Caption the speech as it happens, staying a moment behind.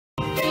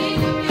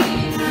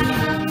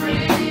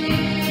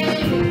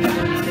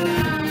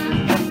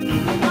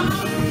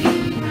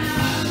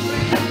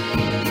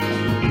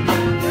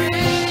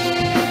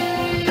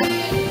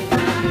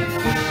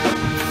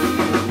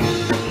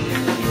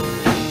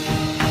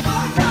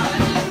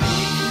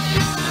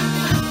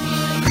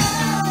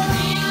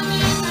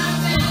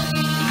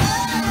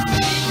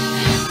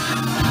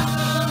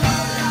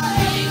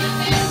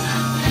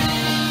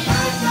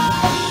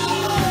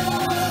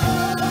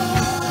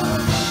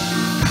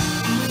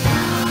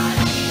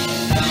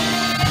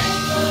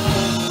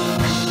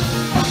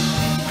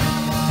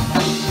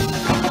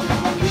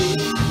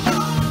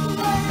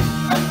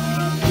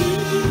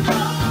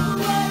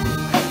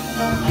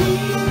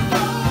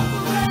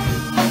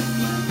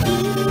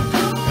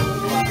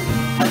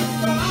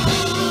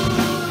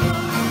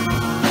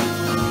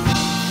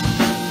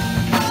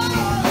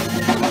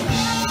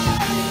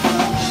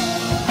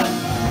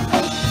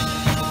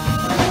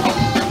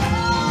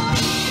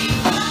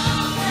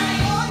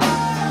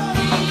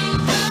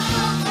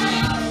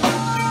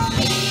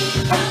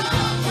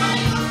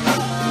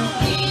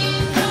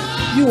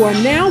You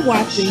are now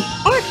watching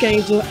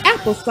Archangel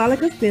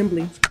Apostolic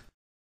Assembly.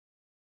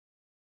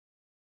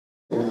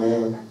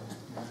 Amen.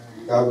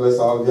 God bless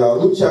all of y'all.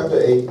 Luke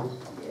chapter 8.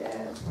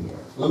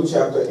 Luke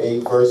chapter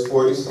 8, verse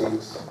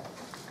 46.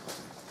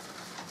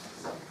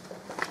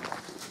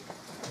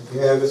 If you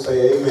have it,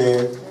 say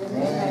amen.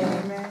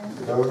 Amen. If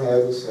you don't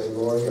have it, say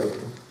Lord help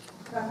me.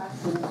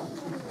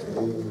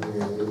 Amen.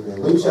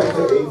 Amen. Luke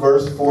chapter 8,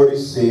 verse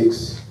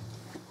 46.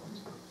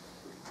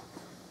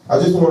 I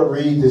just want to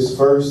read this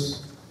verse,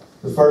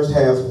 the first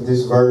half of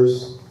this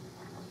verse.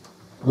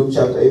 Luke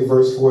chapter 8,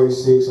 verse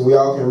 46. And we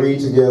all can read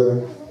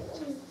together.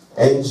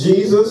 And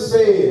Jesus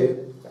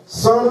said,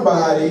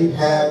 somebody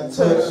had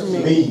touched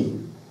me.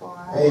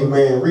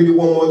 Amen. Read it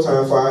one more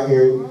time for our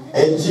hearing.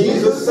 And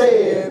Jesus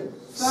said,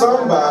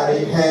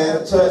 somebody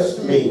had touched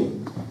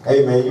me.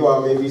 Amen. You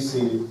all may be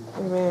seated.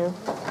 Amen.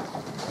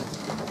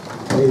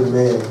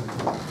 Amen.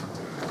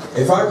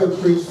 If I could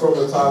preach from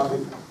the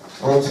topic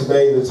on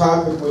today, the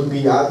topic would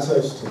be, I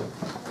touched him.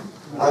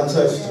 I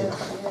touched him.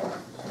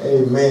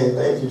 Amen.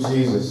 Thank you,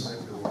 Jesus.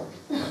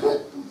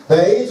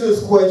 The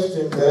ageless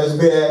question that has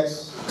been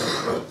asked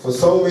for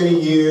so many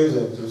years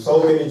and through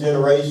so many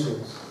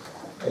generations,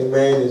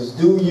 amen, is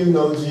do you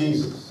know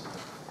Jesus?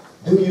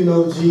 Do you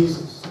know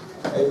Jesus?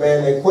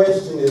 Amen. That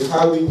question is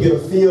how we get a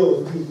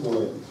feel of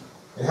people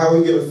and how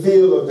we get a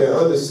feel of their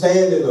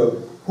understanding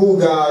of who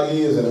God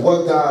is and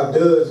what God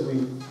does.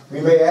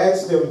 We may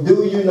ask them,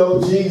 do you know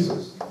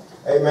Jesus?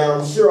 Amen.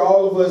 I'm sure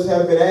all of us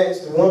have been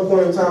asked at one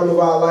point in time of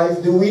our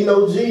life, do we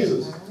know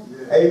Jesus?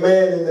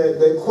 Amen. And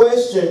the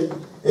question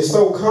is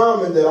so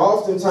common that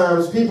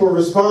oftentimes people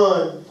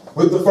respond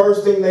with the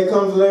first thing that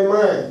comes to their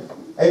mind.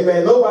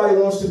 Amen. Nobody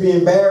wants to be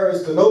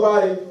embarrassed, and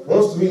nobody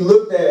wants to be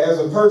looked at as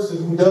a person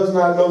who does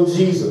not know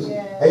Jesus.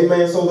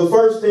 Amen. So the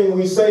first thing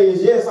we say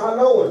is, yes, I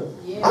know him.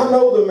 I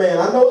know the man.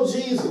 I know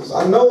Jesus.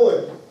 I know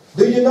him.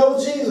 Do you know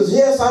Jesus?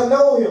 Yes, I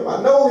know him.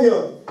 I know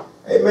him.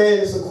 Amen.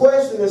 It's a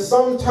question that's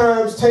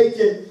sometimes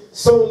taken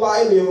so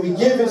lightly, and we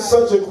give it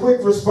such a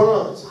quick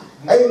response.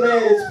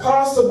 Amen. It's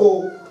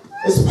impossible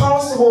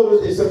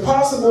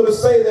to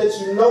say that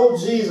you know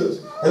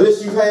Jesus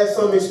unless you've had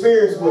some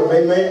experience with him.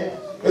 Amen.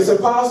 It's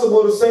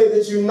impossible to say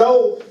that you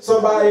know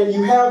somebody and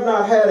you have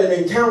not had an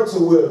encounter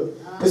with him.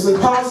 It's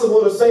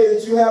impossible to say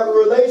that you have a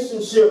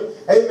relationship,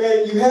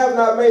 amen, and you have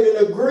not made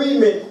an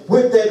agreement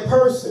with that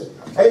person.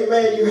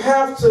 Amen. You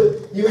have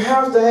to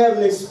have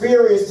an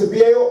experience to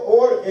be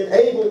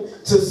able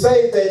to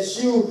say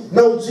that you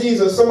know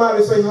Jesus.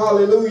 Somebody say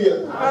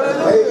hallelujah.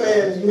 Hallelujah.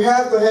 Amen. You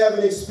have to have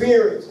an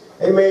experience.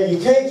 Amen. You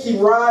can't keep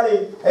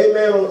riding,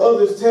 amen, on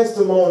others'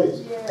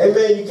 testimonies.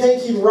 Amen. You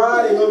can't keep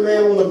riding,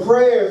 amen, on the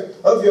prayers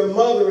of your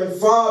mother and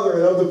father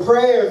and of the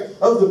prayers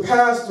of the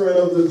pastor and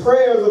of the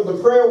prayers of the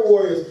prayer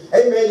warriors.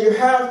 Amen. You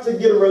have to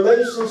get a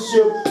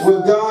relationship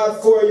with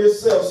God for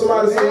yourself.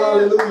 Somebody say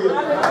hallelujah.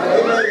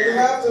 Amen. You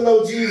have to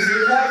know Jesus.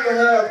 You have to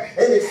have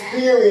an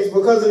experience,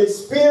 because an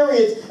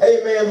experience,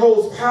 amen,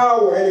 holds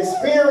power. An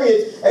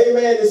experience,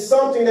 amen, is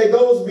something that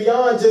goes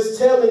beyond just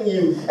telling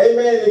you.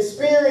 Amen. An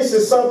experience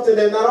is something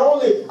that not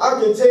only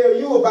I can tell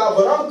you about,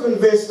 but I'm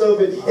convinced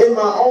of it in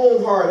my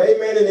own heart.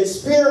 Amen. An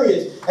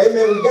experience.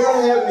 Amen. We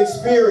got to have an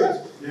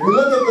experience. We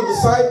look at the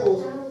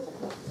disciples.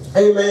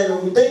 Amen.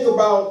 And we think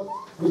about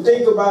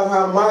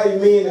how mighty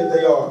men that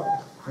they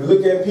are. We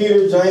look at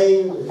Peter,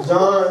 James, and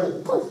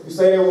John. We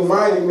say they were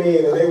mighty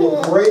men and they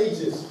were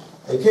courageous.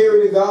 They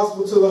carried the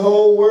gospel to the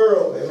whole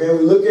world. Amen.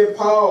 We look at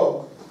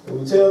Paul. And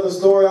we tell the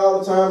story all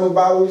the time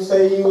about when we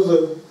say he was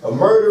a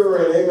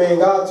murderer, and amen,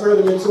 God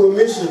turned him into a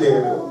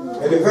missionary,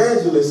 an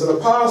evangelist, an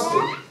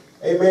apostle.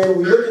 Amen.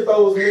 We look at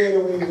those men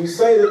and we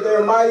say that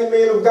they're mighty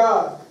men of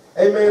God.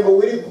 Amen.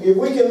 But if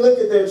we can look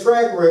at their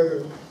track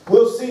record,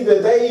 we'll see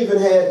that they even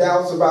had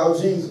doubts about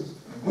Jesus.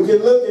 We can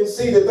look and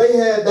see that they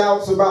had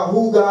doubts about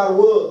who God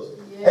was.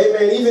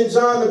 Amen. Even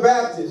John the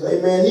Baptist,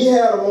 amen, he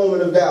had a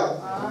moment of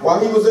doubt. While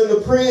he was in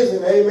the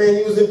prison, amen,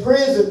 he was in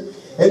prison.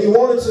 And he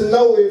wanted to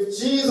know if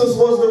Jesus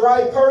was the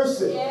right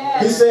person.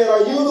 He said,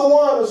 are you the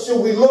one, or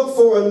should we look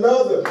for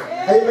another?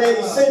 Amen.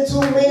 He sent two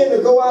men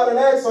to go out and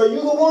ask, are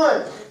you the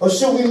one, or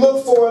should we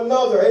look for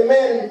another?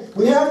 Amen.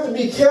 We have to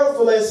be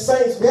careful as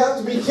saints. We have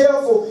to be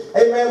careful,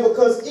 amen,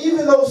 because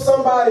even though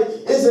somebody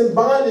is in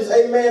bondage,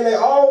 amen,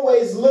 they're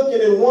always looking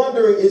and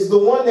wondering, is the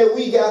one that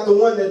we got the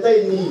one that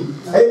they need?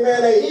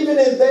 Amen. And even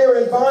if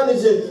they're in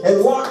bondage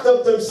and locked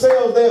up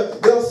themselves,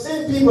 they'll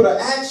send people to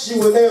ask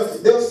you,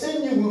 and they'll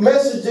send you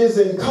messages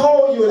and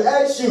call you and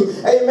ask you,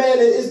 amen,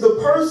 is the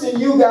person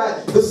you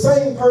got the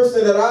same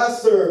person that I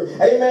serve?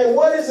 Amen.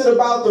 What is it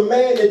about the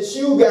man that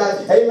you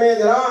got, amen,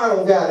 that I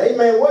don't got?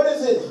 Amen. What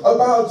is it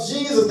about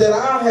Jesus that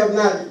I have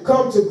not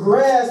come to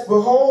grasp a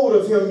hold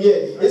of him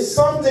yet? It's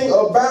something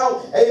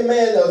about,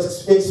 amen,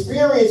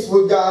 experience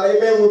with God.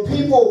 Amen. When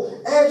people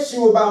ask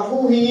you about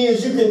who he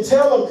is, you can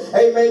tell them,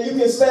 amen, you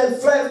can stand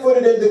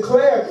flat-footed and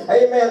declare,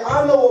 amen,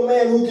 I know a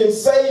man who can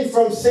save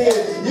from sin.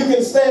 You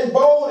can stand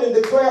bold and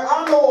declare,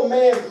 I know a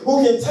man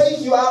who can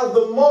take you out of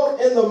the muck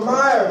and the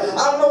mire.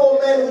 I know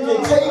a man who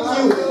can take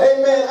you,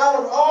 amen, out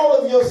of all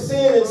of your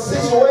sin and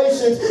situations.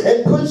 situations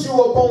and put you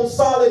up on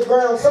solid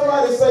ground.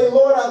 Somebody say,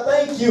 Lord, I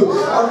thank you.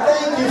 I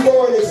thank you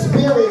for an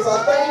experience.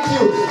 I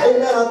thank you.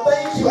 Amen. I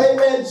thank you.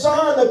 Amen.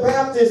 John the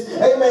Baptist.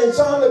 Amen.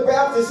 John the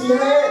Baptist, he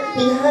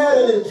had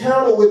an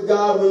encounter with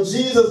God when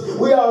Jesus,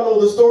 we all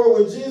know the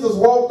story, when Jesus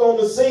walked on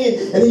the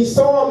scene and he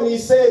saw him and he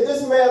said,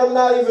 this man, I'm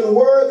not even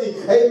worthy,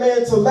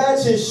 amen, to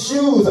latch his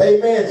shoes.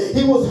 Amen.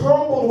 He was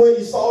humbled when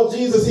he saw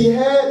Jesus. He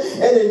had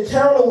an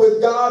encounter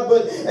with God,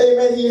 but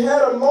amen, he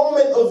had a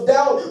moment of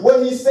doubt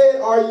where he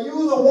said, are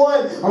you the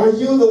one? Are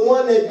you the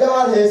one that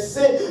God has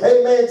sent,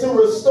 amen, to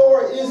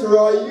restore Israel?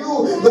 Are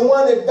you the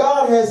one that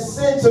God has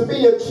sent to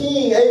be a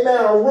king,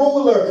 amen, a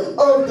ruler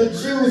of the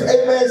Jews?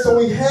 Amen. So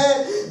we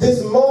had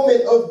this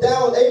moment of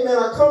doubt. Amen.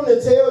 I come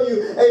to tell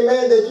you,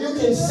 amen, that you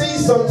can see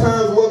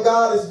sometimes what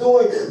God is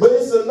doing, but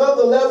it's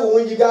another level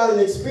when you got an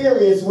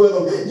experience with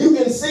him. You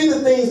can see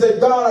the things that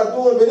God are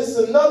doing, but it's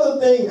another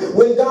thing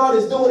when God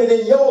is doing it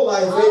in your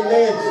life.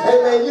 Amen.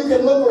 Amen. You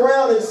can look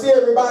around and see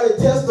everybody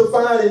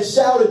testifying and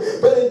shouting,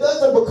 but it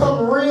doesn't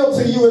become real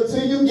to you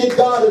until you get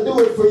God to do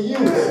it for you.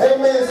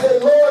 Amen. Say,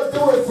 Lord,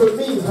 do it for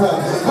me.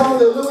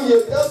 Hallelujah.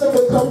 It doesn't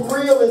become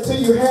real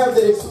until you have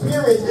that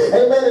experience.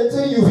 Amen.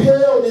 Until you've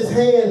held his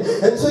hand,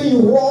 until you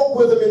walk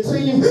with him, until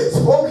you've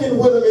spoken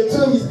with him,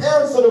 until he's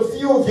answered a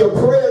few of your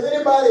prayers.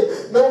 Anybody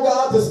know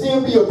God to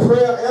still be a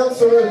prayer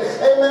answerer?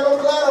 Amen. I'm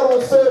glad I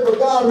don't serve a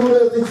God who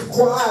does this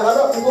quiet.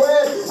 I'm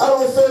glad I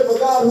don't serve a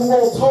God who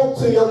won't talk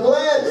to you. I'm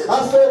glad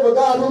I serve a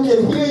God who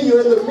can hear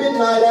you in the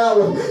midnight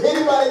hour.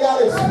 Anybody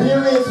got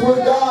experience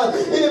with God?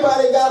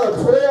 Anybody got a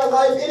prayer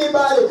life?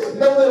 Anybody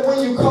know that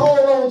when you call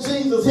on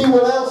Jesus, he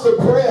will answer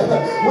prayer?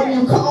 When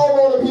you call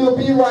on him, he'll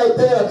be right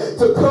there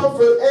to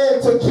comfort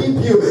and to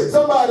keep you.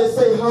 Somebody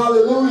say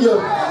hallelujah.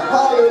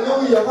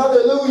 Hallelujah.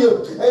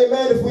 Hallelujah.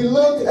 Amen. If we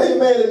look,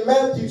 amen, in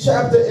Matthew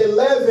chapter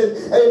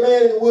 11,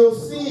 amen, and we'll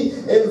see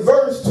in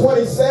verse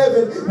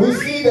 27, we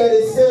see that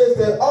it says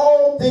that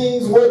all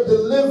things were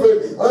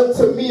delivered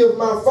unto me of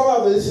my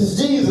Father. This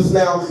is Jesus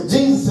now.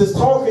 Jesus is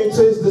talking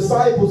to his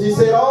disciples. He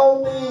said,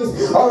 all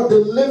things are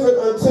delivered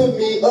unto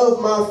me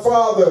of my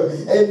Father,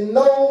 and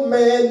no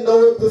man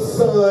knoweth the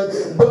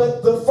Son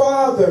but the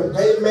Father.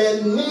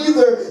 Amen.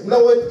 Neither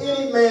knoweth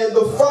any man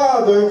the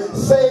Father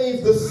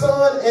save the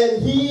Son,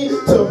 and he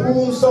to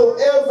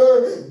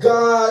whomsoever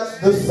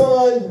God the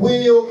Son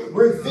will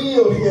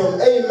reveal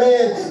him.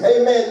 Amen.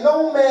 Amen.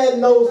 No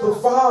man knows the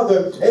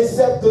Father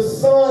except the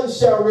Son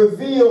shall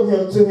reveal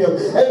him to him.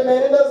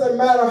 Amen. It doesn't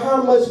matter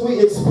how much we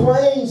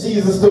explain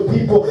Jesus to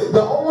people.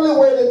 The only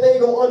way that they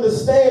gonna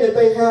understand if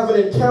they have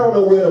an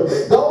encounter with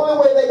him. The only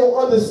way they gonna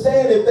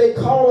understand if they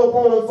call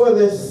upon him for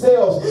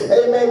themselves.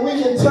 Amen.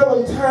 We can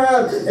tell them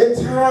time and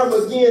time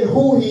again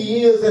who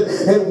he is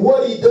and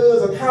what he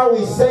does and how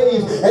he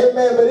saves.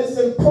 Amen. But it's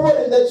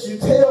important that you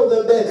tell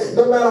them that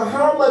no matter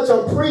how much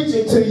I'm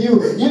preaching to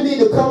you, you need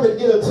to come and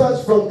get a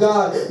touch from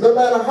God. No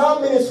matter how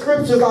many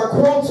scriptures I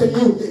quote to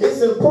you,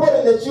 it's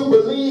important that you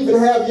believe and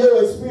have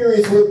your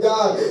experience with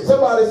God.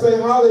 Somebody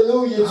say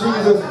hallelujah,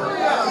 Jesus.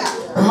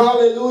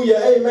 Hallelujah.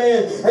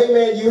 Amen.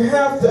 Amen. You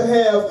have to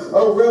have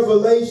a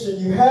revelation.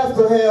 You have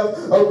to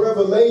have a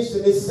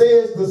revelation. It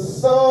says the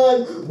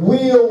Son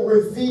will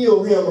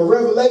reveal him. A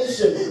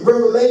revelation.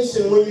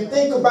 Revelation. When you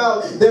think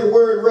about that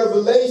word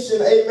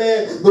revelation,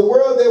 amen, the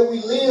world that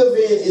we live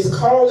in is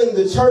calling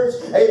the church,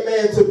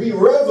 amen, to be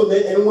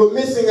relevant, and we're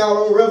missing out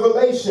on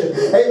revelation.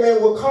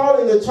 Amen. We're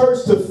calling the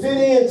church to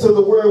fit into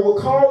the word.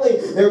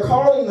 They're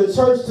calling the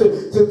church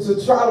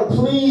to try to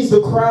please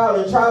the crowd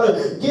and try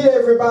to get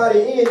everybody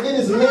in, get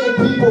as many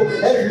people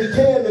as we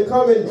can to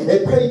come in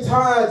and pay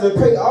tithes and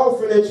pay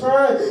offering. They're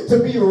trying to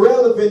be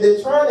relevant.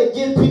 They're trying to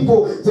get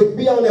people to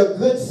be on their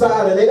good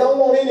side, and they don't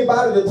want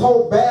anybody to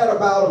talk bad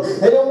about them.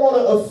 They don't want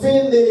to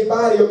offend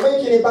anybody or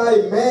make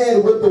anybody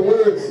mad with the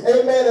word.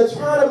 Amen. They're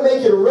trying to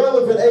make it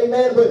relevant.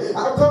 Amen. But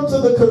I come to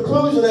the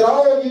conclusion that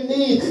all you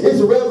need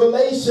is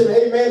revelation.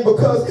 Amen.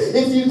 Because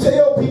if you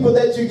tell people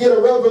that you get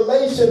a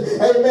revelation,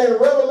 amen,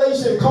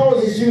 revelation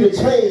causes you to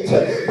change.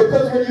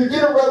 Because when you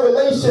get a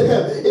revelation,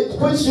 it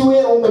puts you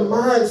in on the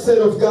mindset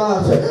of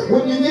God.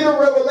 When you get a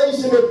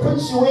revelation, it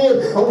puts you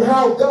in on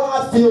how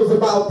God feels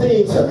about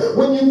things.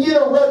 When you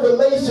get a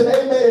revelation,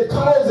 amen, it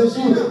causes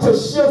you to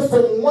shift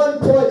from one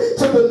point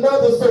to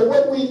another. So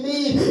what we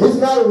need is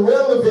not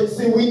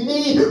relevancy. We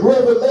need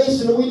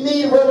revelation. We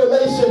need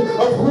revelation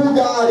of who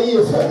God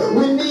is.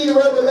 We need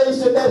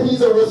revelation that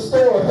he's a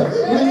restorer.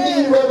 We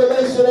need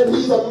revelation that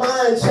he's a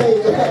mind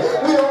changer.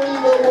 We don't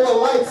need no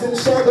more lights and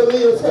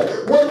chandeliers.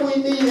 What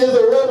we need is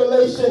a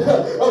revelation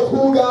of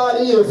who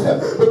God is.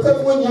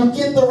 Because when you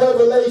get the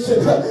revelation,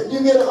 you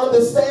get an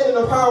understanding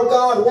of how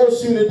God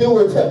wants you to do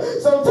it.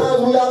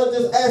 Sometimes we ought to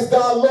just ask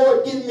God,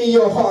 Lord, give me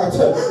your heart.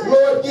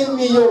 Lord, give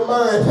me your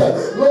mind.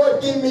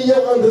 Lord, give me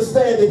your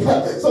understanding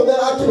so that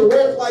I can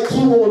walk like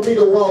you want me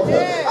to walk.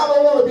 I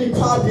don't want to be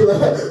popular,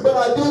 but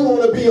I do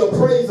want to be a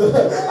praiser.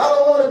 I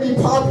don't want to be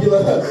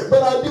popular,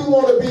 but I do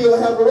want to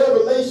have a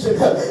revelation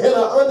and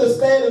an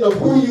understanding of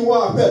who you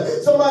are.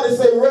 Somebody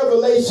say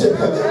revelation.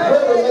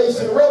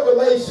 Revelation.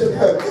 Revelation.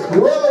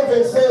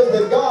 Relevance says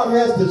that God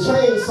God has to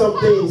change some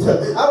things.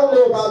 I don't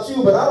know about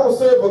you, but I don't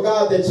serve a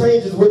God that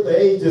changes with the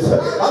ages.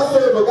 I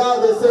serve a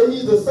God that said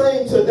he's the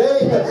same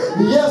today,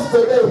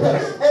 yesterday,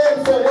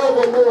 and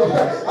forevermore.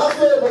 I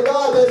serve a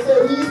God that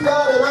said he's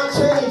God and I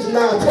change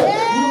not.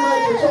 You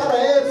might try to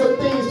add some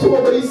things to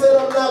him, but he said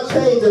I'm not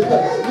changing.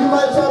 You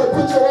might try to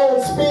put your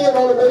own spin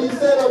on it, but he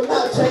said I'm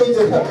not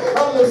changing.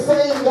 I'm the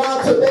same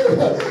God today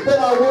that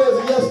I was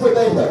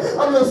yesterday.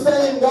 I'm the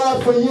same God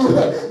for you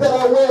that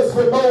I was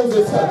for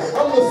Moses.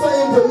 I'm the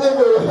same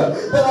deliverer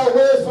that I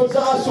was for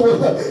Joshua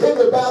in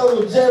the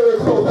battle of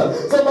Jericho.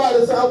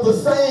 Somebody say, I'm the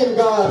same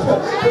God.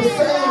 The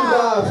same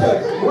God.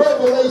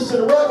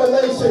 Revelation,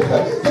 revelation.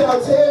 Can I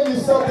tell you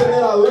something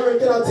that I learned?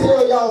 Can I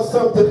tell y'all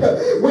something?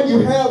 When you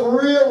have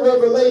real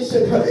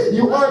revelation,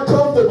 you aren't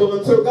comfortable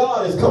until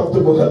God is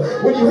comfortable.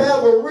 When you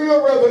have a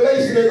real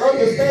revelation and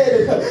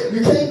understanding,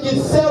 you can't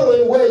get settled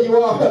in where you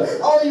are.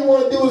 All you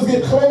want to do is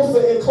get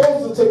closer and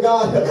closer to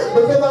God,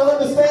 because I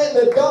understand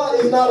that God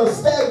is not a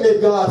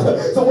stagnant God.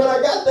 So when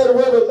I got that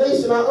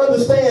revelation, I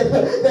understand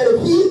that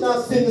if he's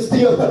not sitting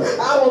still,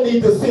 I don't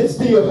need to sit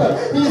still.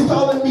 He's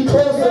calling me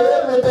closer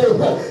every day.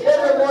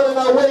 Every morning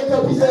I wake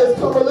up, he says,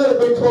 come a little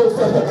bit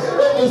closer.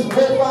 Every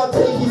step I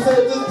take, he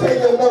says, just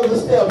take another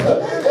step.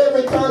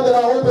 Every time that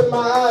I open my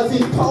eyes,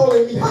 he's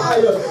calling me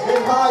higher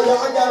and higher.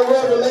 I got a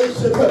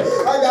revelation.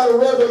 I got a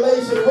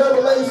revelation.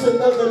 Revelation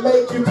doesn't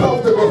make you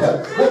comfortable.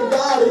 When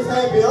God is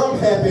happy, I'm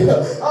happy.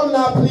 I'm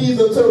not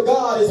pleased until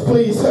God is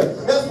pleased.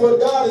 That's what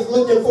God is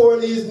looking for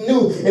in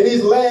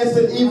these last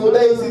and evil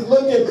days. He's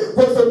looking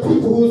for some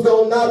people who's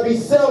going to not be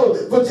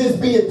settled for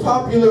just being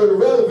popular and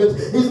relevant.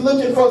 He's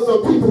looking for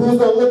some people who's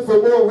going to look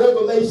for more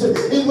revelation.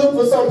 He's looking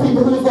for some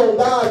people who's going to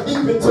dive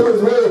deep into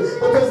his word.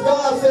 Because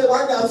God says,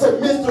 I got some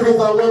mysteries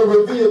I want to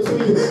reveal to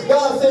you.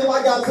 God says,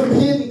 I got some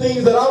hidden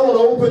things that I want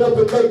to open up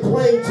and make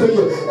plain to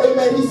you.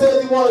 Amen. He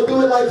says he want to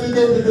do it like he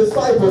did the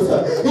disciples.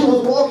 He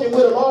was walking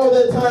with them all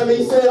that time. And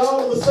he said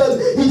all of a sudden,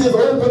 he just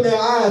opened their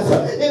eyes.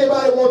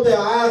 Anybody want their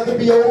eyes to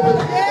be open?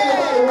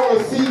 Anybody want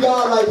to see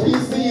God like he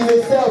sees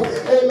himself?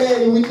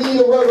 Amen. We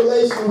need a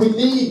revelation. We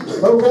need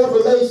a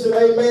revelation.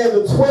 Amen.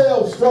 The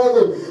 12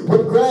 struggled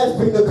with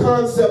grasping the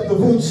concept of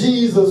who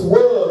Jesus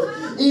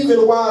was,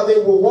 even while they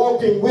were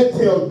walking with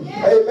him.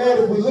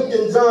 Amen. If we look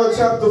in John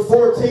chapter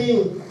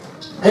 14,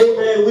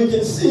 amen, we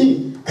can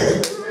see,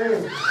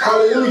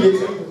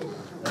 hallelujah.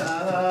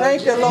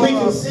 Thank you, Lord. We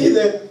can see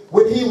that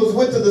when he was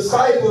with the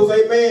disciples,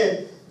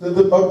 amen,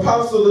 the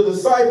apostle, the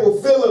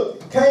disciple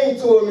Philip came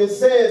to him and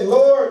said,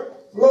 Lord,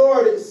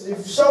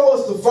 show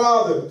us the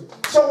Father.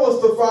 Show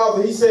us the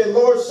Father. He said,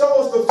 Lord,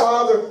 show us the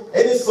Father,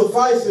 and it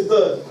sufficeth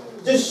us.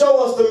 Just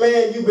show us the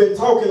man you've been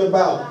talking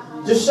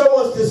about. Just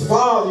show us this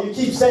Father. You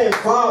keep saying,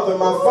 Father,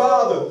 my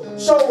Father.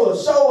 Show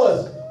us, show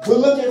us. We're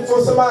looking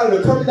for somebody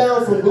to come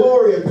down from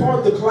glory and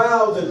part the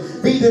clouds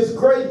and be this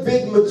great,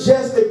 big,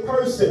 majestic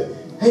person.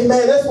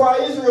 Amen. That's why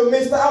Israel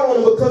missed out on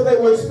him, because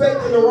they were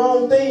expecting the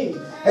wrong thing.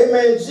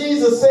 Amen.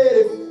 Jesus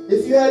said,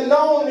 if you had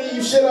known me,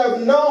 you should have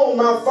known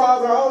my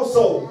Father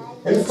also.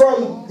 And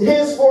from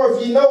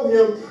henceforth you know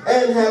him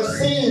and have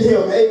seen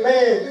him.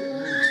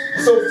 Amen.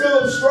 So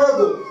Philip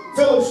struggled.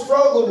 Philip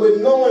struggled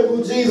with knowing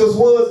who Jesus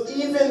was,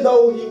 even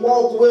though he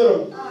walked with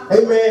him.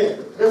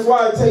 Amen. That's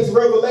why it takes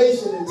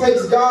revelation. It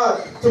takes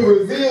God to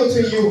reveal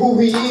to you who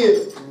he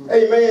is.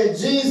 Amen.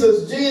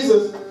 Jesus,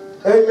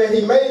 amen,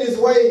 he made his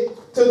way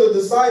to the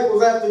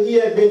disciples after he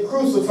had been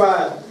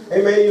crucified.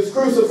 Amen. He was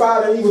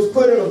crucified and he was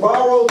put in a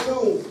borrowed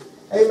tomb.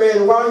 Amen.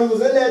 And while he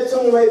was in that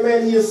tomb,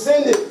 amen, he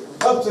ascended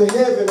up to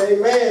heaven.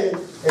 Amen.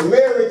 And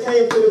Mary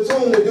came to the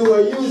tomb to do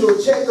her usual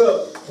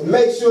checkup and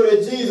make sure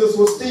that Jesus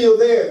was still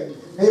there.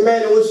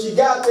 Amen. And when she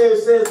got there,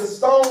 it says the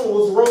stone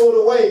was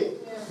rolled away.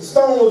 The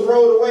stone was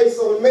rolled away.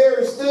 So when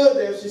Mary stood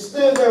there, she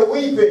stood there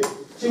weeping.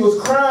 She was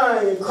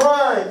crying and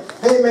crying.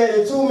 Amen.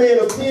 And two men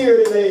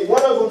appeared, and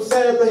one of them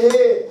sat at the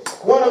head,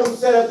 one of them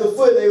sat at the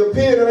foot. They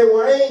appeared and they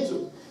were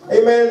angels.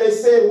 Amen. And they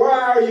said,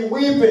 why are you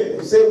weeping?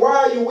 They said, why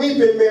are you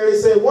weeping, Mary? They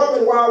said,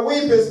 woman, why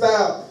weepest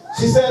thou?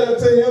 She said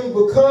unto him,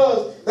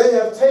 because they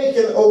have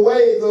taken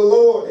away the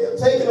Lord. They have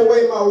taken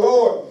away my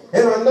Lord.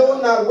 And I know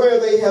not where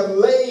they have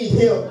laid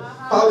him.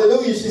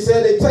 Hallelujah. She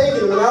said they've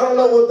taken him, and I don't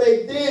know what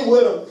they did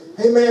with him.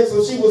 Amen.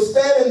 So she was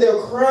standing there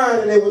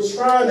crying, and they were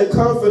trying to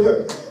comfort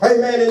her.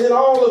 Amen. And then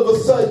all of a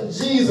sudden,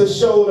 Jesus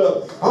showed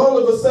up. All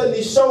of a sudden,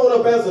 he showed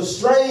up as a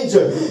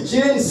stranger.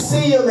 She didn't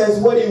see him as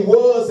what he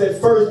was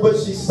at first, but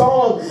she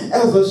saw him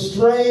as a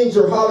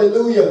stranger.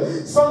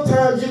 Hallelujah.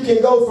 Sometimes you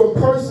can go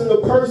from person to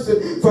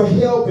person for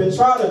help and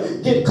try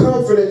to get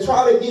comfort and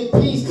try to get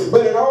peace.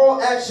 But in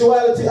all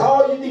actuality,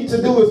 all you need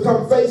to do is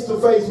come face to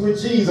face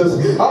with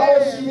Jesus.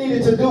 All she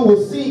needed to do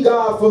was see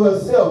God for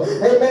herself.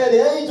 Amen.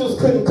 The angels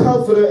couldn't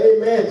comfort her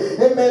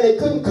Amen. Amen. They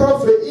couldn't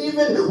comfort her.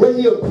 Even when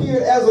he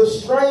appeared as a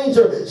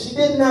stranger, she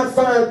did not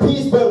find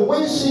peace. But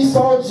when she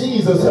saw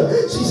Jesus,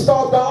 she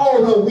stopped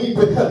all her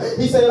weeping.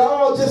 He said,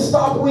 oh, just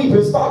stop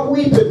weeping. Stop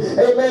weeping.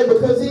 Amen.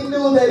 Because he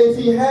knew that if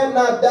he had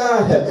not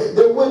died,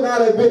 there would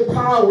not have been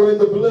power in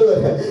the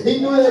blood. He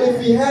knew that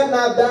if he had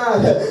not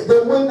died,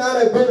 there would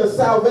not have been a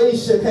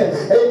salvation.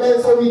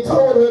 Amen. So he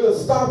told her to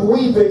stop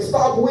weeping.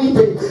 Stop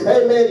weeping.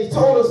 Amen. He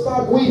told her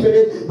stop weeping.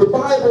 And the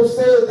Bible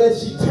says that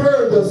she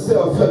turned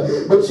herself.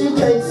 But you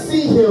can't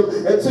see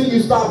him until you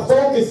stop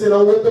focusing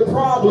on what the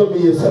problem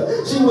is.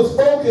 She was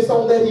focused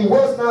on that he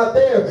was not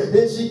there.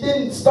 And she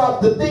didn't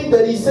stop to think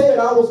that he said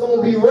I was going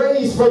to be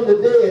raised from the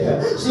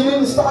dead. She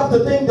didn't stop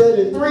to think that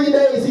in 3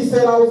 days he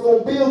said I was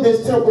going to build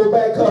this temple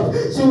back up.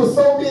 She was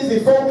so busy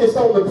focused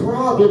on the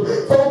problem,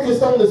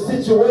 focused on the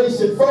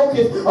situation,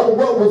 focused on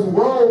what was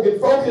wrong, and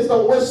focused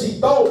on what she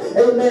thought,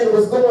 amen,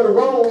 was going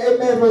wrong.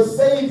 Amen. Her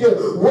Savior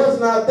was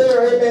not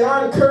there. Amen.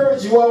 I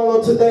encourage you all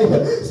on today.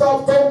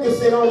 Stop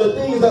focusing on the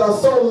things that are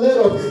so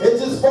little and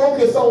just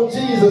focus on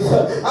Jesus.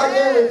 I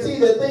guarantee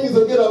that things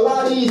will get a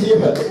lot easier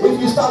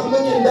if you stop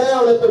looking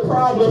down at the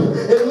problem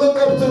and look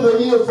up to the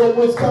hill from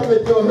which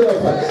cometh your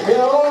help.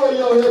 And all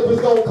your help is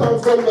going to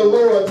come from the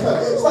Lord.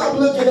 Stop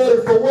looking at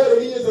it for what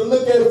it is and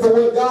look at it for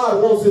what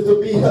God wants it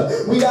to be.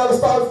 We got to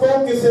start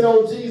focusing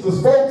on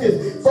Jesus.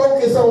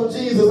 Focus on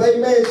Jesus.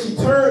 Amen. She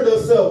turned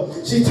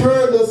herself. She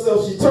turned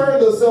herself. She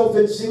turned herself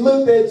and she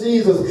looked at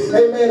Jesus.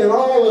 Amen. And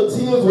all her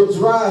tears were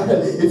dry.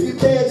 If you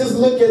can't just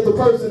look at the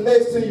person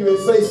next to you and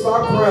say,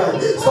 stop crying.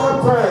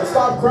 Stop crying.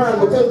 Stop crying.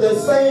 Because that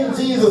same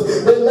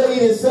Jesus that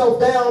laid himself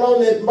down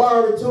on that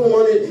borrowed tomb,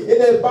 in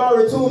that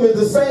borrowed tomb, is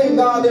the same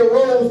God that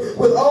rose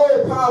with all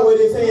power in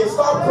his hand.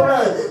 Stop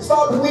crying.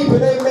 Stop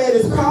weeping. Amen.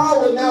 It's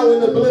power now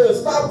in the blood.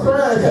 Stop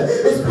crying.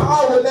 It's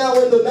power now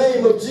in the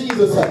name of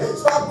Jesus.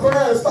 Stop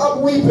crying.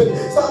 Stop weeping.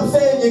 Stop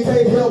saying you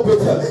can't help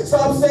it.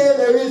 Stop saying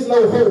there is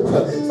no hope.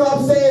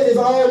 Stop saying it's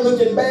all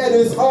looking bad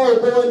and it's all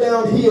going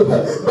downhill.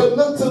 But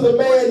look to the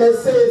man that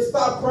said,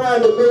 stop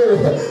crying to Mary.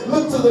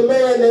 Look to the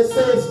man that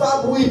said,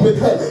 stop weeping.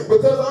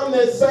 Because I'm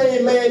that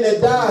same man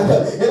that died.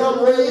 And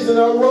I'm raised and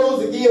I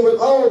rose again with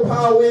all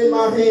power in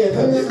my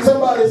hand.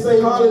 Somebody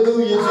say,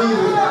 hallelujah,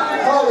 Jesus.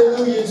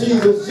 Hallelujah,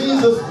 Jesus.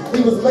 Jesus,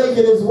 he was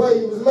making his way.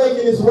 He was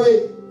making his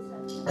way.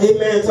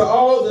 Amen. To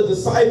all the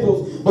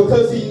disciples,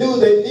 because he knew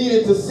they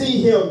needed to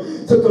see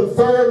him to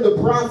confirm the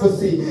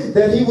prophecy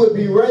that he would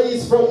be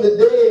raised from the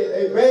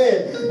dead.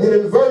 Amen. And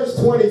in verse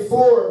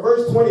 24,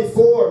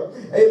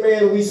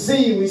 amen, we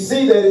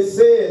see that it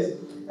says,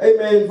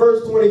 amen,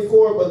 verse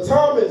 24, but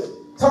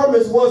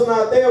Thomas was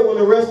not there when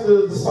the rest of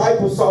the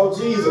disciples saw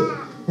Jesus.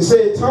 He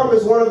said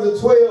Thomas, one of the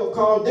 12,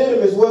 called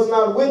Didymus, was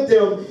not with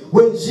them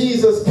when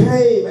Jesus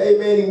came.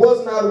 Amen. He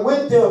was not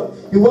with them.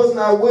 He was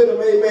not with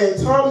them.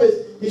 Amen. Thomas,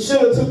 he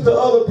should have took the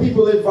other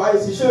people's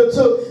advice. He should have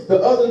took the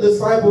other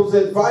disciples'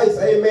 advice.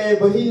 Amen.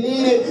 But he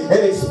needed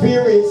an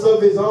experience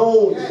of his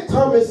own.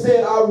 Thomas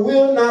said, I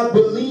will not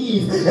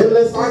believe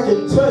unless I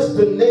can touch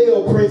the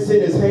nail prints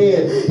in his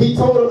hand. He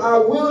told him, I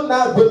will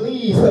not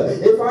believe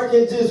if I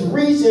can just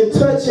reach and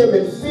touch him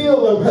and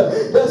feel him.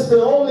 That's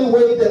the only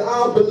way that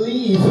I'll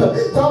believe.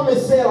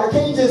 Thomas said, I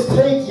can't just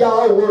take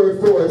y'all word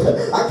for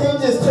it. I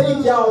can't just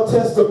take y'all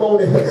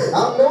testimony.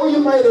 I know you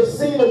might have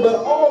seen him, but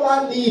all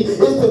I need is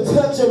to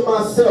touch him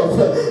myself.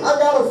 I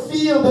gotta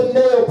feel the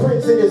nail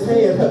prints in his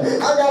hand.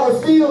 I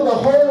gotta feel the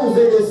holes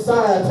in his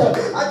side.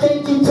 I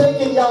can't keep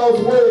taking y'all's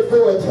word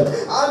for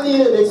it. I need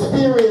an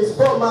experience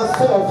for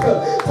myself.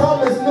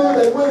 Thomas knew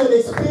that with an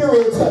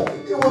experience,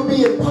 it would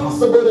be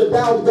impossible to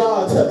doubt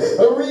God.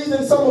 The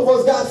reason some of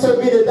us got so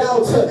many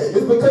doubts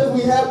is because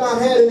we have not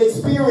had an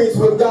experience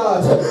with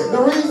God.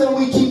 The reason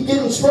we keep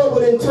getting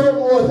troubled and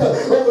turmoil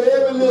over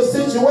every little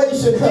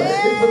situation is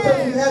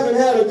because we haven't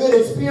had a good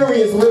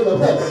experience with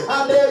him.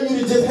 I dare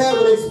you to just have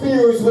an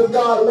experience with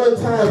God one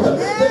time.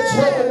 That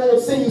trouble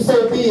won't seem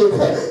so big.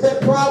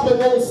 That problem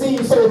won't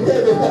seem so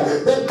heavy.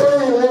 That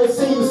burden won't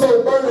seem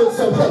so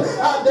burdensome.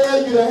 I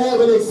dare you to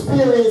have an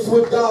experience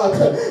with God.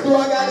 Do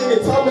I got any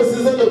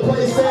Thomases in the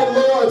place saying,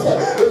 Lord,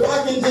 if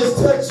I can just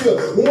touch you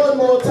one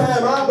more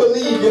time, I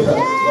believe you.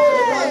 Lord,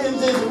 if I can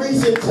just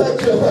reach and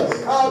touch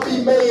you, I'll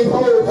be made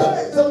whole.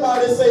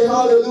 Somebody say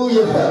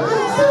hallelujah.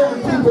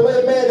 Certain people,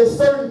 amen, there's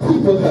certain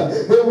people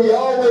that we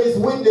always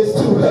witness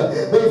to.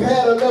 They've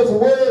had enough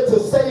word to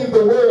save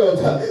the world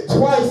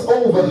twice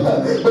over.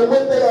 But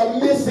what they are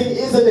missing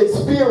is an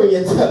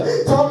experience.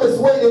 Thomas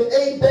waited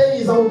 8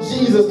 days on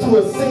Jesus to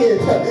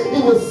ascend.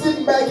 He was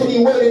sitting back and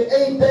he waited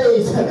 8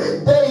 days,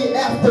 day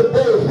after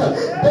day.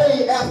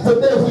 Day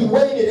after day he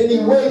waited and he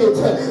waited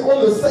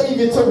on the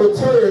Savior to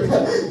return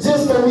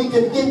just so he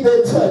can get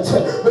that touch.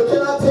 But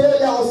can I tell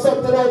y'all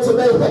something on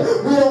today?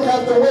 We don't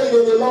have to wait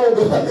any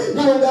longer.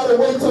 You don't got to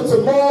wait till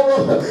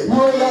tomorrow. You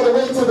don't got to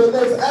wait till the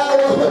next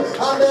hour.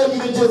 I dare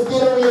you to just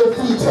get on your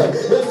feet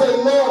and say,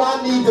 Lord,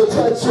 I need to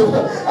touch you.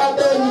 I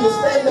dare you to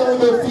stand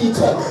on your feet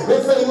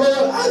and say,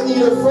 Lord, I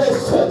need a fresh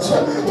touch.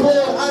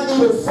 Lord, I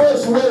need a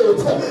fresh word.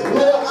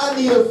 Lord, I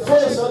need a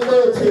fresh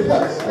anointing.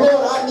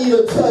 Lord, I need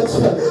a touch.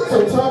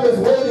 So Thomas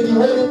waited. He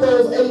waited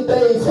those 8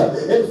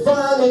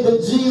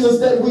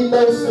 Jesus that we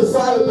know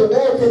decided to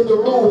walk in the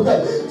room.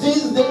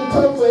 Jesus didn't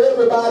come for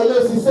everybody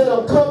else. He said,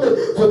 I'm coming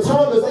for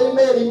Thomas.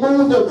 Amen. He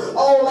moved them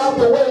all out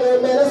the way.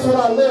 Amen. That's what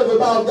I love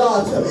about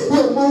God.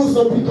 He'll move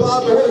some people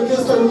out the way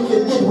just so he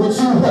can get with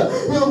you.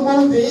 He'll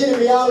move the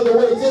enemy out of the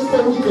way just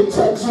so he can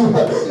touch you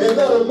and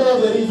let him know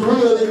that he's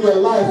real in your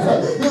life.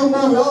 He'll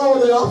move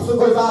all the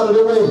obstacles out of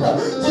the way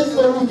just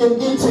so he can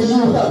get to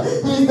you.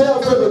 He's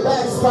there for the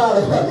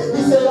backslider.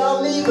 He said,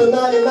 I'll leave the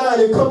 99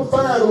 and come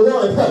find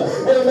one.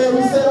 Amen.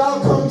 He said,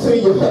 I'll come to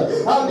you.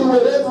 I'll do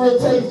whatever it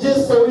takes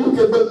just so you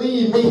can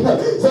believe me.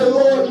 Say,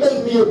 Lord,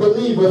 make me a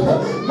believer.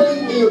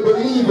 Make me a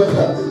believer.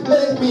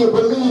 Make me a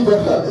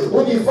believer.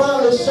 When he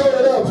finally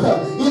showed up,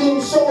 he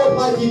didn't show up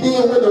like he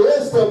did when the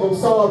rest of them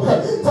saw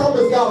him.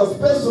 Thomas got a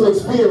special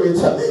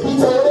experience. He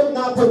told him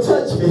not to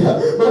touch me.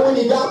 But when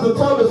he got to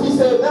Thomas, he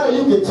said, now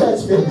you can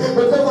touch me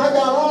because I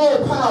got all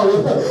power.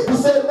 He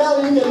said, now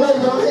you can lay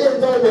your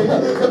hands on me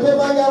because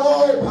I got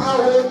all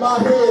power in my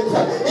hands.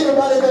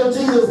 Anybody know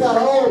Jesus got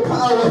all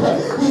power?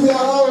 He's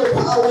got all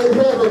power in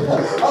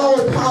heaven, all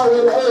power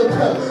in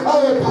earth,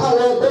 all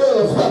power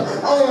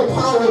above, all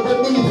power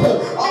beneath,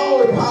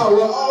 all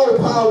power, all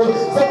power.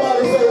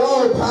 Somebody say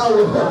all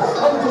power.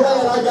 I'm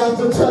glad I got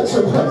to touch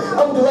him.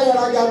 I'm glad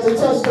I got to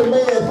touch the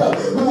man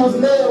who was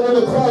nailed on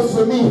the cross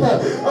for me.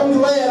 I'm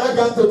glad I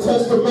got to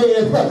touch the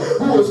man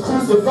who was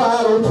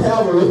crucified on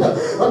Calvary.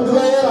 I'm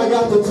glad I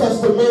got to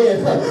touch the man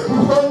who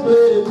hung,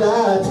 bled, and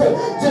died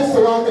just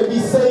so I could be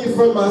saved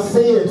from my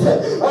sins.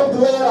 I'm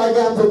glad I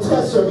got to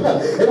touch him.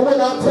 And when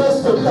I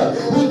touched him,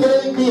 he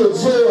gave me a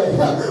joy.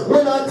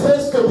 When I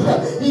touched him,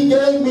 he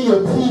gave me a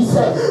peace.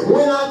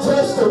 When I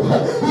touched him,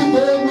 he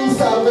gave me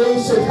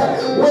salvation.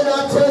 When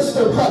I touched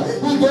him,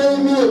 he gave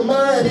me a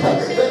mind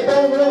that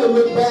don't really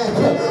look back.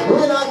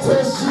 When I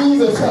touched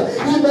Jesus,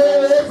 he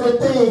made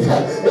everything. He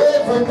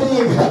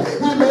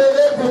made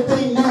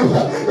everything new.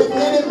 If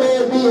any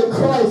man be in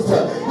Christ,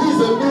 he's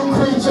a new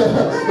creature.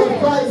 If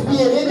Christ be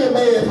in any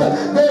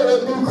man, they're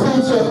a new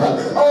creature.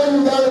 All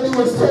you gotta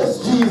do is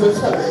touch Jesus.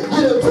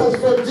 Get a touch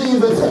from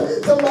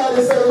Jesus.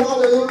 Somebody say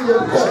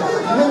hallelujah.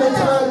 Many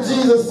times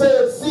Jesus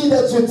said, see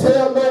that you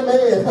tell no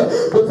man,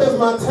 because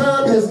my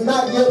time has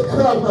not yet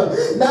come.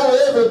 Now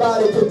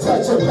everybody can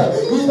touch him.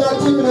 He's not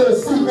keeping it a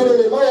secret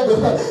any longer.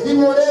 He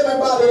wants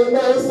everybody to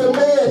know it's the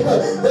man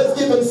that's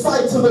giving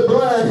sight to the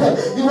blind.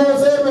 He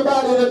wants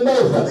everybody to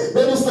know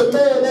that it's the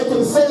man that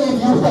can save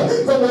you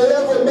from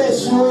whatever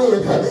mess you're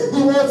in.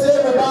 He wants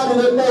everybody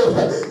to know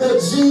that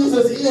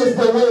Jesus is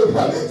the way.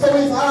 So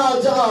it's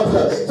our job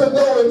to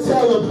go and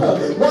tell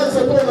them. Once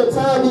upon a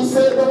time he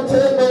said, don't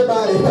tell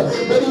nobody,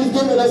 but he's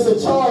giving us a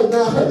charge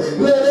now.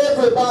 Let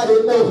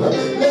everybody know.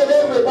 Let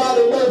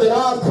everybody know that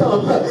I've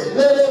come.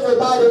 Let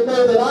everybody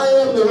know that I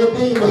am the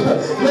Redeemer.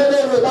 Let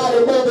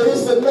everybody know that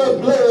it's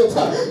enough blood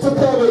to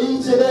cover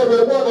each and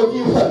every one of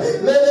you.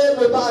 Let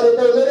everybody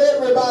know. Let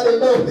everybody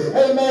know.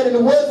 Amen. And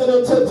it wasn't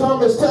until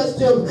Thomas touched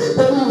him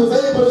that he was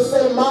able to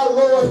say, my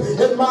Lord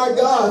and my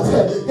God.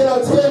 Can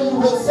I tell you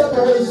what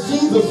separates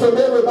Jesus from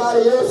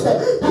everybody else?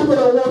 People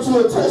don't want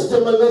you to touch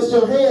them unless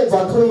your hands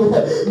are clean.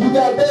 You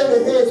got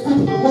dirty hands,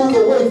 people move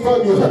away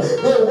from you.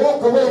 They'll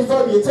walk away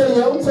from you, tell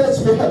you, don't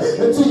touch me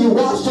until you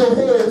wash your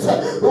hands.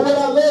 But what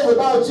I love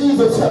about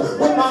Jesus,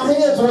 when my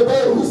hands were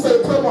dirty, he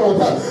said, come on.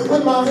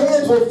 When my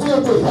hands were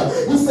filthy,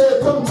 he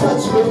said, come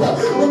touch me.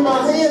 When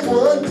my hands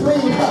were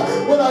unclean,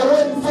 when I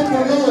wasn't fit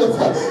to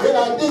live, and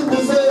I didn't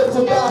deserve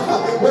to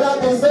die, when I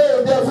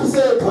deserved death, he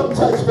said, come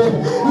touch me.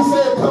 He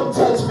said, come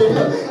touch me.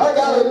 I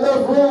got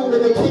enough room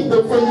in the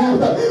kingdom for you.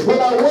 When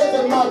I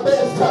wasn't my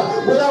best,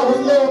 when I was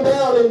low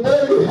down and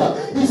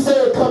dirty, he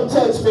said, come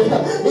touch me.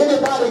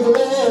 Anybody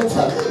glad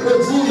that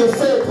Jesus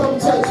said, come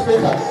touch me?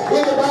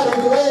 Anybody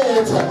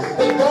glad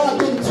that God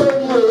didn't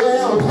turn you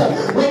around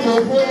when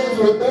your hands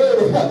were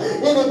dirty?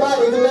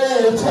 Anybody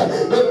glad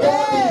that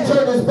God didn't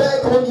turn his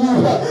back on you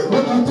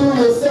when you threw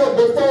yourself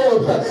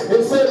before him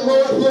and said,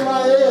 Lord, here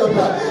I am?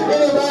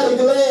 Anybody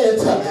glad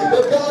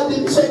that God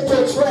didn't check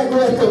your track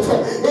record?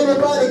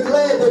 Anybody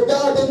glad that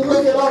God didn't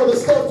look at all the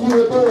stuff you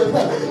were doing?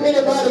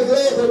 Anybody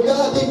glad that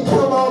God didn't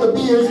count all the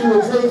beers you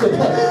were drinking?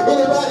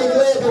 Anybody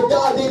glad that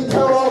God didn't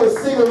count all the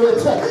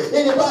cigarettes?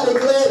 Anybody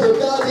glad that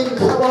God didn't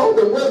count all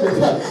the women?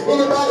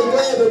 Anybody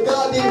glad that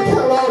God didn't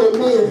count all the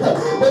men?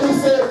 But he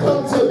said,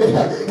 come to me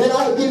and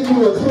I'll give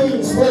you a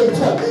clean slate.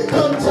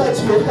 Come touch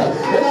me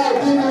and I'll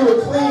give you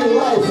a clean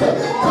life.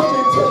 Come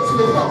and touch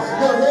me.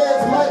 Your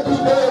hands might be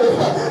dirty,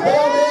 but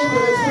I'm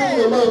able to clean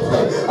them up.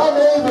 I'm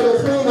able to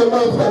clean them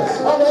up.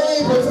 I'm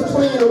able to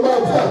clean them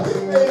up.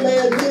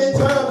 Amen.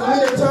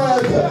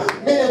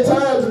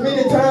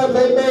 Many times,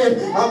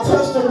 amen. I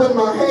touched him with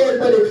my hand,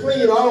 but it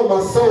cleaned all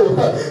my soul.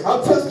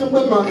 I touched him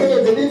with my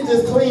hands, and it didn't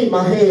just clean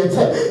my hands.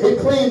 It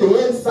cleaned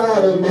the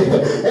inside of me.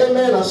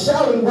 Amen. I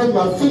shouted with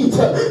my feet,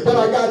 but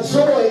I got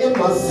joy in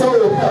my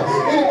soul.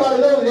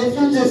 Anybody know that if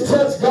you just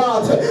touch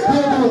God,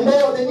 he'll do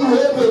more than you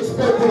ever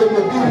expected him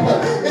to do.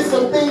 It's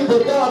some things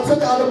that God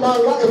took out of my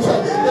life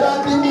that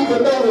I didn't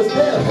even know was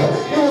there.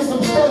 It was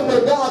some stuff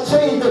that God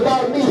changed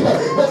about me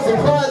that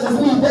surprises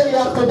me day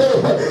after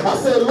day. I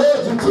said,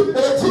 Lord, you took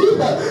that too.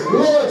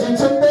 Lord, you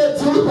took that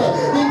too.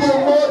 He did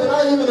more than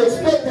I even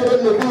expected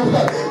him to do.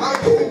 I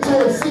came to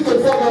him seeking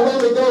for the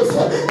Holy Ghost,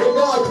 and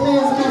God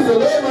cleansed me from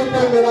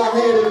everything that I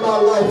had in my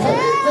life.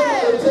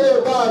 Somebody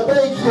tell God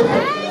thank you.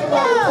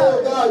 Somebody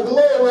tell God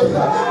glory.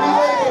 He's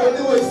able to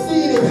do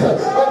exceeding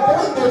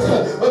abundance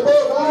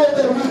above all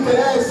that we can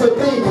ask or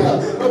think,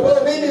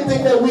 above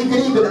anything that we can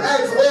even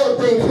ask or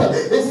think.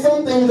 It's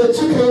something that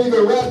you can't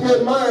even wrap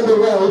your mind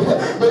around.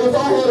 But if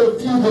I had a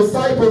few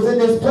disciples in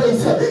this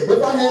place,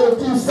 if I had a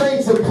few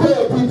saints and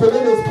prayer people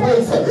in this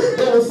place,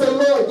 they would say,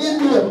 Lord,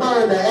 give me a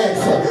mind to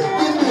ask.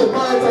 Give me a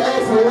mind to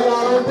ask for what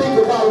I don't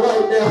think about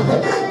right now.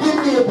 Give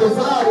me a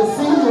desire to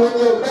see you in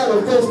your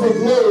manifested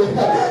glory.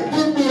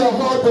 Give me a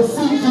heart to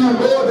seek you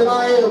more than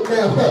I am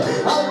now.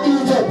 I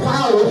need your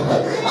power.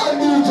 I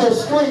need your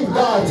strength,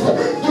 God.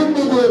 Give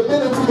me the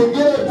ability to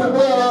get up to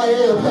where I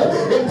am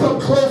and come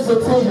closer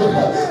to you.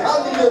 I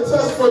need a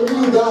touch from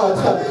you, God.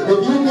 If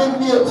you give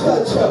me a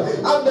touch,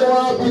 I know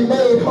I'll be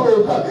made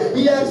whole.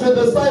 He asked the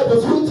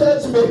disciples, who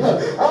touched me?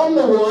 I'm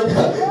the one.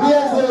 He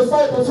asked the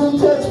disciples, who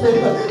touched me?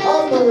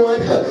 I'm the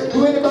one.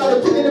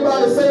 Can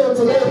anybody say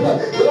unto them that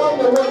I'm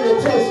the one that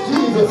touched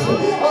Jesus?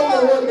 I'm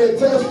the one that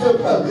touched him.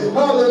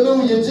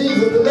 Hallelujah,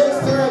 Jesus. The next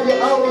time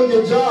you're out on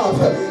your job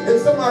and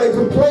somebody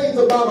complains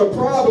about a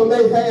problem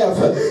they have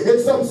and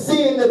some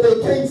sin that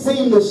they can't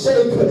seem to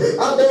shake,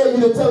 I dare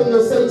you to tell them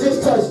to say,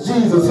 just touch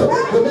Jesus.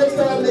 The next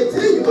time they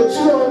tell you, but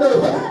you don't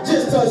know,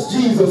 just touch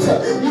Jesus.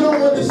 You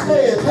don't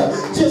understand,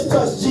 just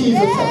touch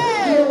Jesus.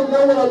 You don't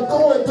know what I'm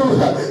going through,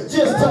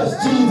 just touch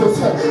Jesus.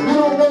 You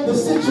don't know the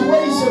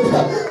situation,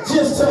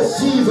 just touch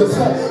Jesus.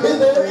 Is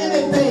there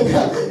anything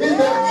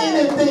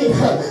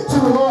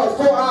too hard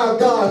for our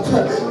God?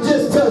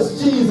 Just touch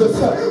Jesus.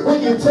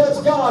 When you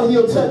touch God,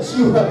 he'll touch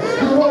you.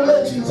 He won't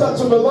let you touch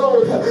him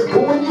alone.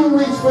 But when you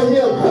reach for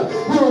him,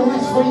 he'll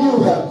reach for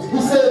you. He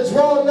said,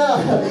 draw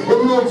nigh,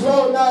 and he'll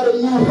draw nigh to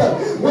you.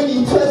 When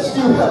he touched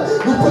you,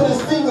 he put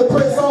his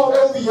fingerprints all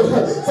over you.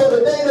 So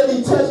the day that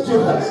he touched you,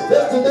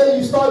 that's the day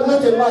you start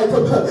looking like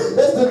him.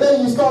 That's the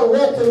day you start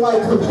walking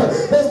like him.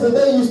 That's the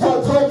day you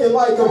start talking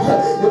like him.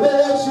 If they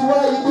ask you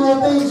why you doing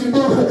things you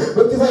do,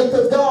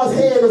 because God's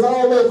hand is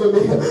all over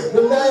me.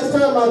 The last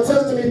time I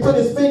touched him, he put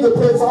his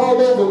fingerprints all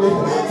over me.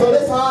 So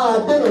that's how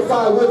I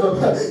identify with him.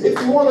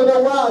 If you want to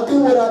know why I do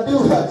what I do,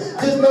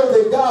 just know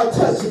that God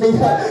touched me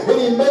and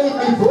he made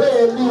me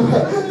brand new.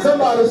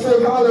 Somebody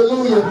say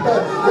hallelujah.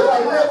 What I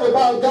love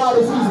about God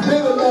is he's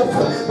big enough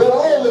that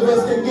all of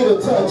us can get a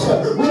touch.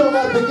 We don't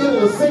have to get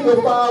in a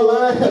single file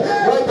line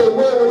like they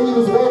were when he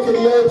was walking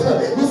the earth.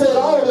 He said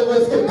all of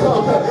us can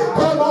come.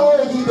 Come all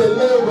ye that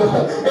labor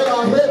and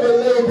are heavy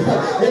laden,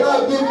 and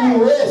I'll give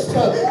you rest,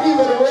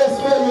 even rest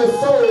for your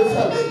souls.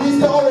 He's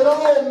calling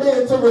all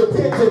men to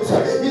repentance.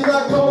 He's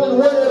not calling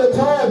one at a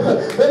time,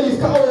 but he's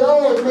calling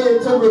all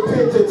men to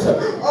repentance.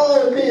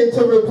 All men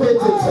to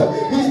repentance.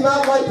 He's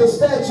not like the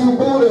statue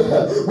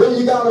Buddha where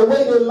you gotta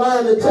wait in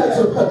line to touch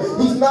him.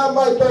 He's not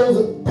like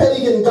those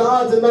pagan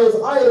gods and those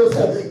idols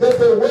that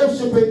they're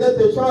worshiping, that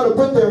they're trying to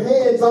put their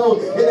hands on,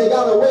 and they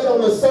gotta wait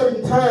on a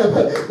certain time.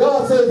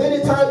 God says,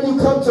 anytime you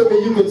come to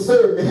me, you can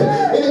serve me.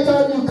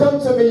 Anytime you come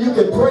to me, you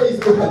can praise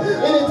me.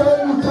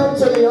 Anytime you come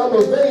to me, I'm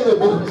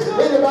available.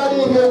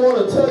 Anybody in here want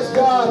to touch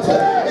God?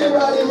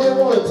 Anybody in here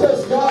want to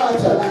touch God?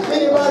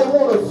 Anybody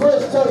want a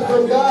fresh touch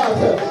from God?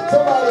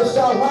 Somebody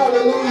shout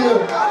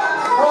hallelujah.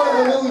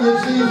 Hallelujah,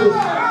 Jesus.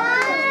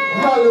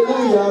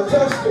 Hallelujah. I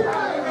touched him.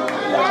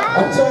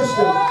 I touched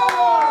him.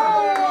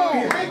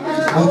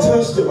 I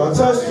touched him. I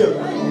touched him.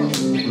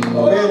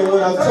 Man, and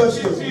when I touched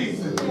him, he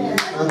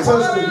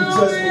touched me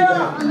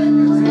back.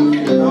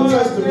 I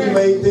touched him, he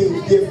made things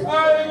different.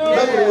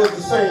 Nothing was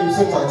the same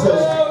since I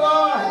touched him.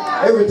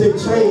 Everything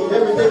changed.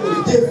 Everything was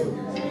different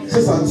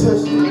since I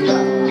touched him.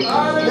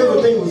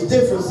 Everything was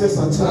different since I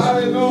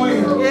touched him.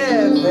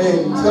 Man,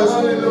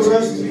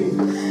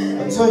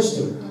 I touched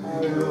him.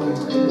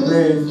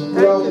 Man,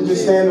 we all can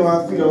just stand on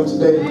our feet on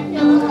today.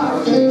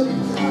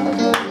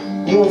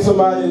 You want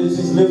somebody to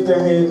just lift their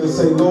hands and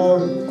say,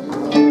 Lord,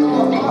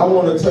 I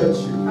want to touch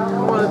you.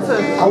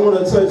 I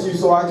want to touch you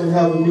so I can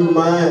have a new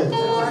mind.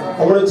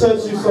 I want to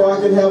touch you so I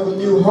can have a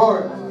new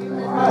heart.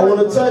 I want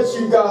to touch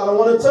you, God. I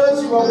want to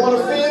touch you. I want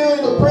to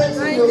feel the prints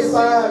in your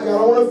side,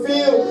 God. I want to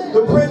feel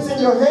the prints in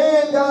your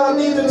hand, God. I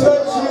need to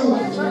touch you.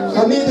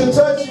 I need to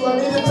touch you. I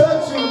need to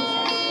touch you.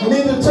 I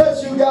need to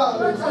touch you,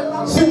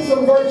 God. Send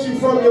some virtue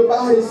from your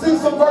body. Send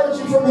some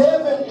virtue from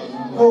heaven.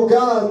 Oh,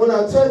 God, when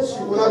I touch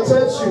you,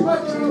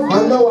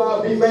 I know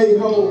I'll be made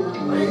whole.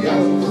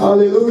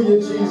 Hallelujah,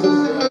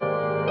 Jesus.